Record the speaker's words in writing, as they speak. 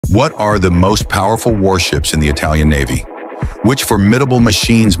What are the most powerful warships in the Italian Navy? Which formidable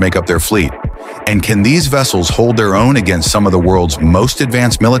machines make up their fleet? And can these vessels hold their own against some of the world's most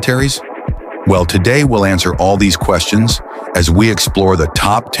advanced militaries? Well, today we'll answer all these questions as we explore the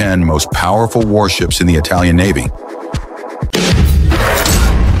top 10 most powerful warships in the Italian Navy.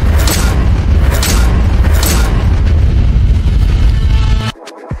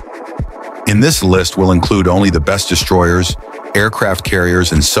 In this list, we'll include only the best destroyers, aircraft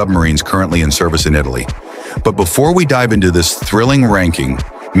carriers, and submarines currently in service in Italy. But before we dive into this thrilling ranking,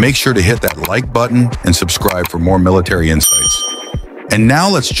 make sure to hit that like button and subscribe for more military insights. And now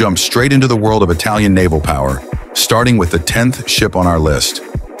let's jump straight into the world of Italian naval power, starting with the 10th ship on our list.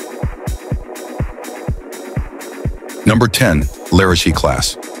 Number 10, Lerici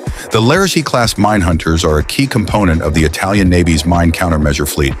class. The Lerici class mine hunters are a key component of the Italian Navy's mine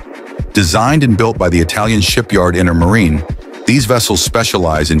countermeasure fleet. Designed and built by the Italian shipyard Intermarine, these vessels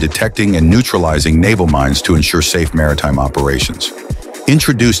specialize in detecting and neutralizing naval mines to ensure safe maritime operations.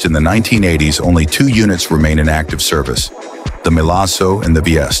 Introduced in the 1980s, only two units remain in active service, the Milazzo and the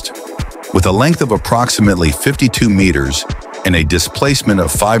Vieste. With a length of approximately 52 meters and a displacement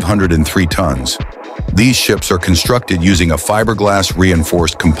of 503 tons, these ships are constructed using a fiberglass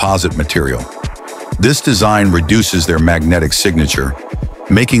reinforced composite material. This design reduces their magnetic signature,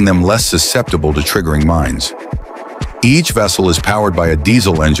 making them less susceptible to triggering mines. Each vessel is powered by a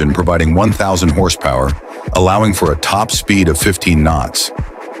diesel engine providing 1,000 horsepower, allowing for a top speed of 15 knots.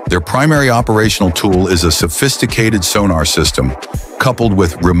 Their primary operational tool is a sophisticated sonar system, coupled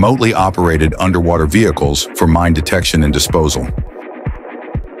with remotely operated underwater vehicles for mine detection and disposal.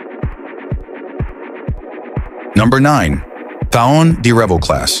 Number 9. Thaon di Revel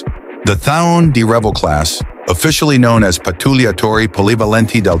class. The Thaon di Revel class, officially known as Pattugliatori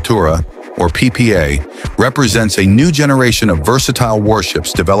Polivalenti d'Altura, or PPA, represents a new generation of versatile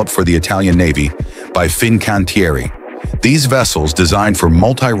warships developed for the Italian Navy by Fincantieri. These vessels, designed for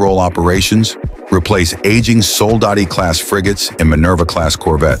multi-role operations, replace aging Soldati-class frigates and Minerva-class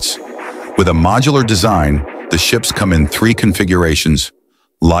corvettes. With a modular design, the ships come in three configurations: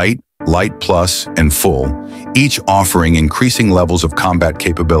 light, light plus, and full, each offering increasing levels of combat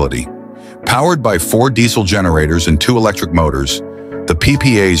capability. Powered by 4 diesel generators and 2 electric motors, the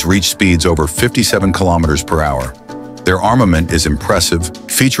PPAs reach speeds over 57 kilometers per hour. Their armament is impressive,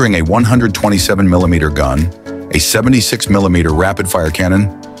 featuring a 127mm gun, a 76mm rapid-fire cannon,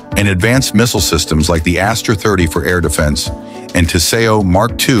 and advanced missile systems like the Aster 30 for air defense and Teseo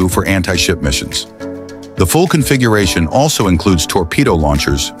Mark II for anti-ship missions. The full configuration also includes torpedo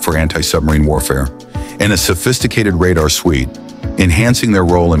launchers for anti-submarine warfare and a sophisticated radar suite, enhancing their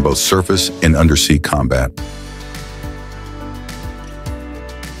role in both surface and undersea combat.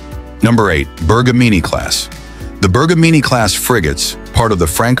 Number 8. Bergamini class. The Bergamini class frigates, part of the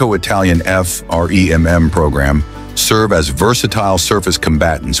Franco-Italian FREMM program, serve as versatile surface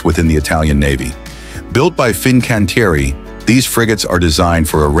combatants within the Italian Navy. Built by Fincantieri, these frigates are designed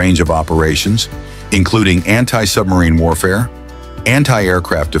for a range of operations, including anti-submarine warfare,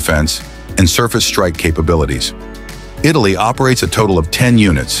 anti-aircraft defense, and surface strike capabilities. Italy operates a total of 10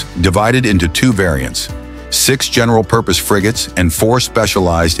 units, divided into 2 variants: 6 general-purpose frigates and 4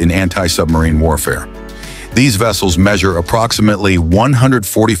 specialized in anti-submarine warfare. These vessels measure approximately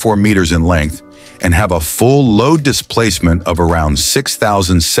 144 meters in length and have a full load displacement of around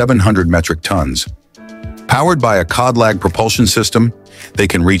 6,700 metric tons. Powered by a cod-lag propulsion system, they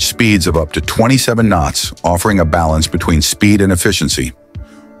can reach speeds of up to 27 knots, offering a balance between speed and efficiency.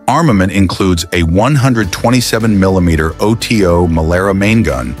 Armament includes a 127mm OTO Malera main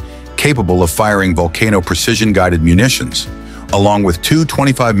gun, capable of firing volcano precision-guided munitions, along with 2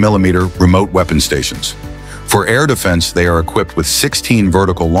 25mm remote weapon stations. For air defense, they are equipped with 16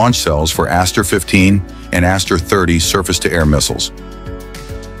 vertical launch cells for Aster 15 and Aster 30 surface-to-air missiles.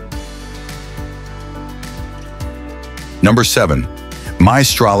 Number 7.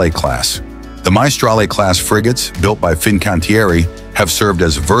 Maestrale class. The Maestrale class frigates, built by Fincantieri, have served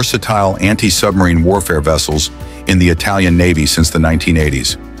as versatile anti-submarine warfare vessels in the Italian Navy since the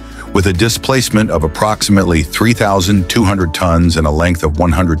 1980s. With a displacement of approximately 3,200 tons and a length of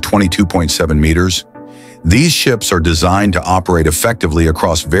 122.7 meters, these ships are designed to operate effectively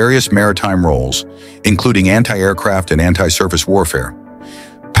across various maritime roles, including anti-aircraft and anti-surface warfare.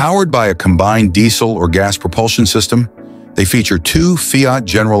 Powered by a combined diesel or gas propulsion system, they feature 2 Fiat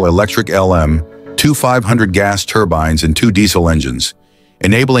General Electric LM, 2 500 gas turbines, and 2 diesel engines,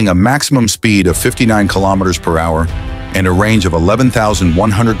 enabling a maximum speed of 59 kilometers per hour and a range of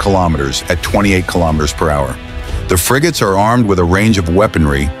 11,100 kilometers at 28 kilometers per hour. The frigates are armed with a range of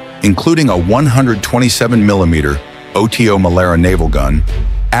weaponry, including a 127mm OTO Malera naval gun,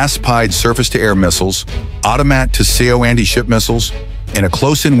 Aspide surface-to-air missiles, automat to CO anti-ship missiles, and a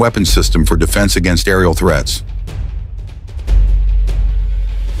close-in weapon system for defense against aerial threats.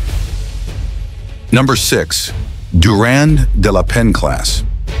 Number 6. Durand de la Penne class.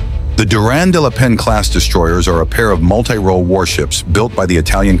 The Durand de la Penne class destroyers are a pair of multi-role warships built by the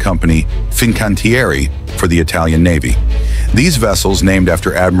Italian company Fincantieri for the Italian Navy. These vessels, named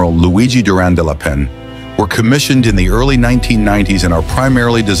after Admiral Luigi Durand de la Penne, were commissioned in the early 1990s and are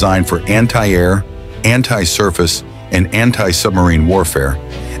primarily designed for anti-air, anti-surface, and anti-submarine warfare,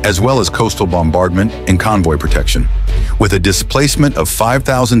 as well as coastal bombardment and convoy protection. With a displacement of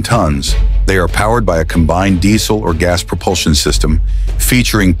 5,000 tons, they are powered by a combined diesel or gas propulsion system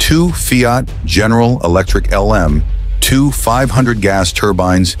featuring two Fiat General Electric LM, two 500 gas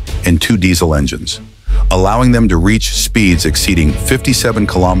turbines, and two diesel engines, allowing them to reach speeds exceeding 57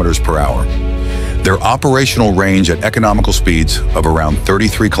 kilometers per hour. Their operational range at economical speeds of around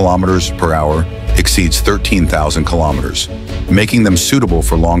 33 kilometers per hour exceeds 13,000 kilometers, making them suitable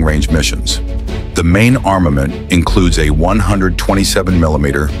for long-range missions. The main armament includes a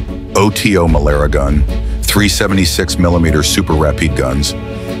 127mm OTO Malera gun, 376mm Super Rapide guns,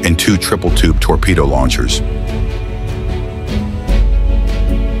 and two triple-tube torpedo launchers.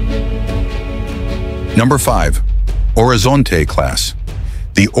 Number 5. Orizzonte class.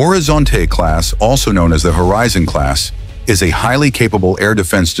 The Orizzonte class, also known as the Horizon class, is a highly capable air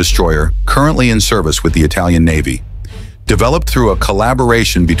defense destroyer currently in service with the Italian Navy. Developed through a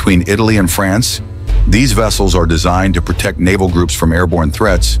collaboration between Italy and France, these vessels are designed to protect naval groups from airborne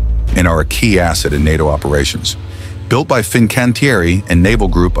threats and are a key asset in NATO operations. Built by Fincantieri and Naval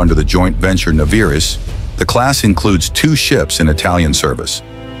Group under the joint venture Naviris, the class includes two ships in Italian service,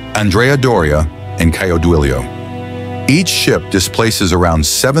 Andrea Doria and Caio Duilio. Each ship displaces around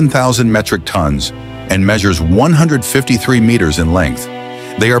 7,000 metric tons and measures 153 meters in length.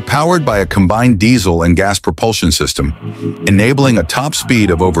 They are powered by a combined diesel and gas propulsion system, enabling a top speed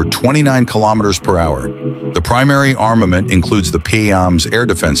of over 29 kilometers per hour. The primary armament includes the PAM's air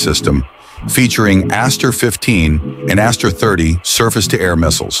defense system, featuring Aster 15 and Aster 30 surface-to-air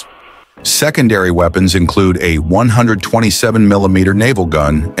missiles. Secondary weapons include a 127mm naval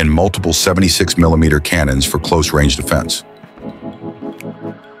gun and multiple 76mm cannons for close-range defense.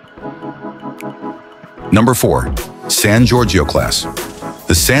 Number 4. San Giorgio class.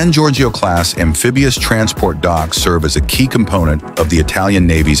 The San Giorgio class amphibious transport docks serve as a key component of the Italian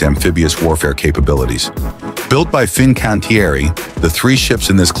Navy's amphibious warfare capabilities. Built by Fincantieri, the three ships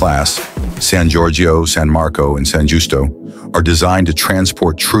in this class, San Giorgio, San Marco, and San Giusto, are designed to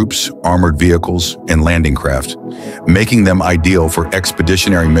transport troops, armored vehicles, and landing craft, making them ideal for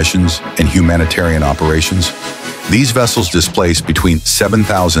expeditionary missions and humanitarian operations. These vessels displace between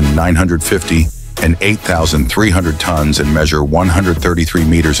 7,950 and 8,300 tons and measure 133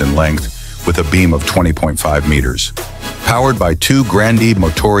 meters in length with a beam of 20.5 meters. Powered by two Grandi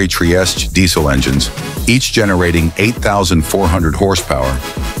Motori Trieste diesel engines, each generating 8,400 horsepower,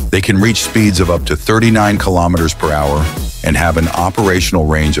 they can reach speeds of up to 39 kilometers per hour and have an operational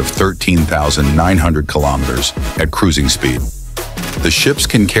range of 13,900 kilometers at cruising speed. The ships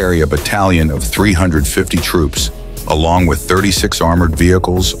can carry a battalion of 350 troops, along with 36 armored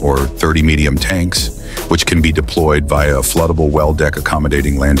vehicles or 30 medium tanks, which can be deployed via a floodable well-deck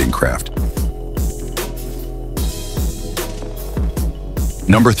accommodating landing craft.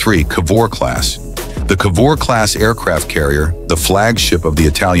 Number 3. Cavour class. The Cavour class aircraft carrier, the flagship of the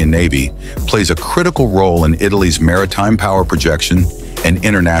Italian Navy, plays a critical role in Italy's maritime power projection and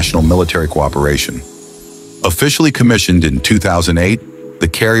international military cooperation. Officially commissioned in 2008, the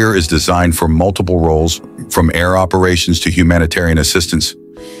carrier is designed for multiple roles, from air operations to humanitarian assistance.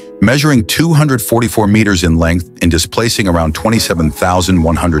 Measuring 244 meters in length and displacing around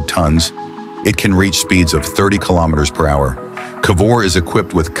 27,100 tons, it can reach speeds of 30 kilometers per hour. Cavour is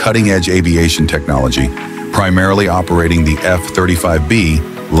equipped with cutting-edge aviation technology, primarily operating the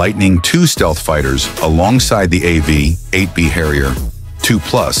F-35B Lightning II stealth fighters alongside the AV-8B Harrier II+,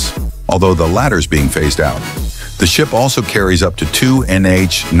 although the latter is being phased out. The ship also carries up to two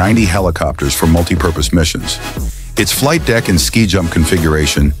NH-90 helicopters for multi-purpose missions. Its flight deck and ski jump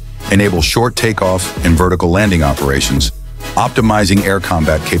configuration enable short takeoff and vertical landing operations, optimizing air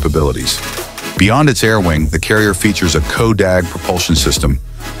combat capabilities. Beyond its air wing, the carrier features a CODAG propulsion system,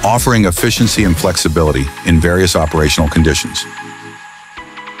 offering efficiency and flexibility in various operational conditions.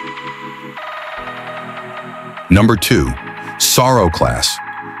 Number 2. Saro class.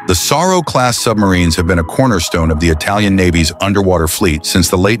 The Saro class submarines have been a cornerstone of the Italian Navy's underwater fleet since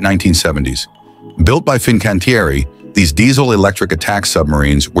the late 1970s. Built by Fincantieri, these diesel-electric attack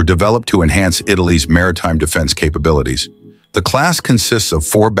submarines were developed to enhance Italy's maritime defense capabilities. The class consists of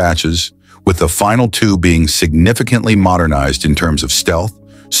 4 batches, with the final 2 being significantly modernized in terms of stealth,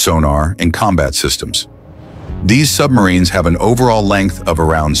 sonar, and combat systems. These submarines have an overall length of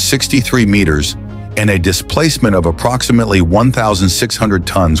around 63 meters and a displacement of approximately 1,600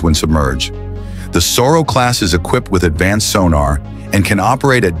 tons when submerged. The Sorrow class is equipped with advanced sonar and can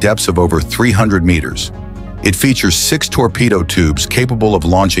operate at depths of over 300 meters. It features 6 torpedo tubes capable of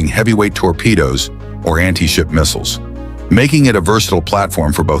launching heavyweight torpedoes or anti-ship missiles, making it a versatile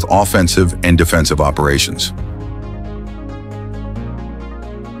platform for both offensive and defensive operations.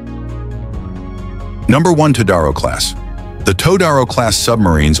 Number 1. Todaro class. The Todaro class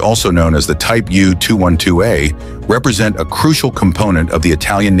submarines, also known as the Type U-212A, represent a crucial component of the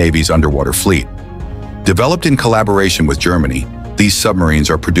Italian Navy's underwater fleet. Developed in collaboration with Germany, these submarines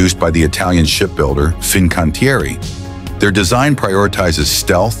are produced by the Italian shipbuilder Fincantieri. Their design prioritizes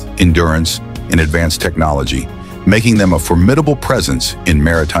stealth, endurance, and advanced technology, making them a formidable presence in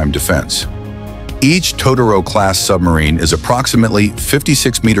maritime defense. Each Todaro-class submarine is approximately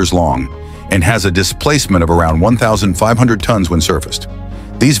 56 meters long and has a displacement of around 1,500 tons when surfaced.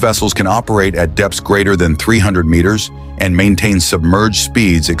 These vessels can operate at depths greater than 300 meters and maintain submerged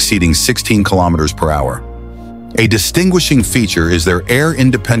speeds exceeding 16 kilometers per hour. A distinguishing feature is their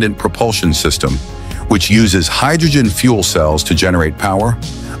air-independent propulsion system, which uses hydrogen fuel cells to generate power,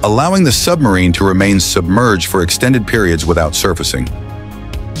 allowing the submarine to remain submerged for extended periods without surfacing.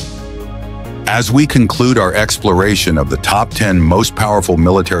 As we conclude our exploration of the top 10 most powerful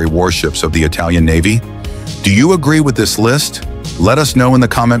military warships of the Italian Navy, do you agree with this list? Let us know in the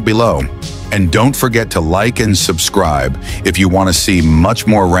comment below. And don't forget to like and subscribe if you want to see much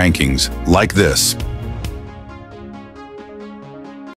more rankings like this.